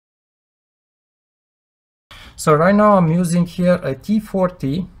So right now I'm using here a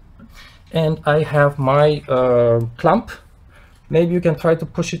T40 and I have my clamp. Maybe you can try to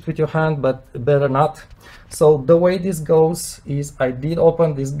push it with your hand, but better not. So the way this goes is I did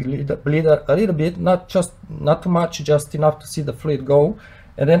open this bleeder a little bit, not too much, just enough to see the fluid go.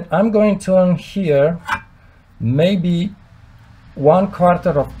 And then I'm going to turn here maybe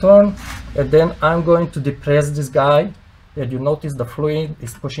 1/4 of turn, and then I'm going to depress this guy, and you notice the fluid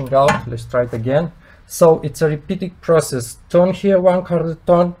is pushing out. Let's try it again. So it's a repeating process. Turn here 1/4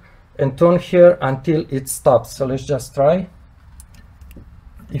 turn and turn here until it stops. So let's just try.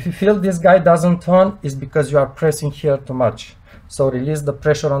 If you feel this guy doesn't turn, it's because you are pressing here too much. So release the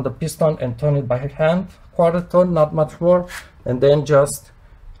pressure on the piston and turn it by hand, 1/4 turn, not much more, and then just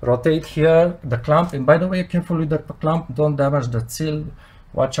rotate here the clamp. And by the way, careful with the clamp, don't damage the seal,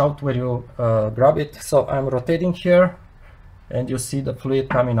 watch out where you grab it. So I'm rotating here and you see the fluid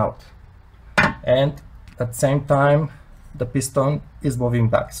coming out, and at the same time the piston is moving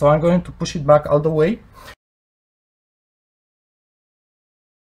back. So I'm going to push it back all the way.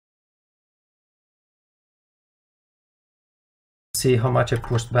 See how much I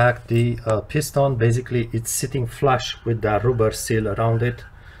pushed back the piston. Basically it's sitting flush with the rubber seal around it,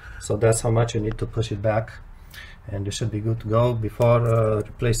 so that's how much you need to push it back, and you should be good to go. Before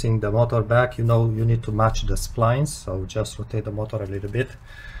replacing the motor back, you know, you need to match the splines, so just rotate the motor a little bit.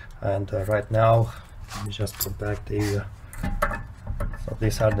 And right now let me just put back the so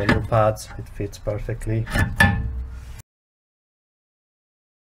these are the new pads, it fits perfectly.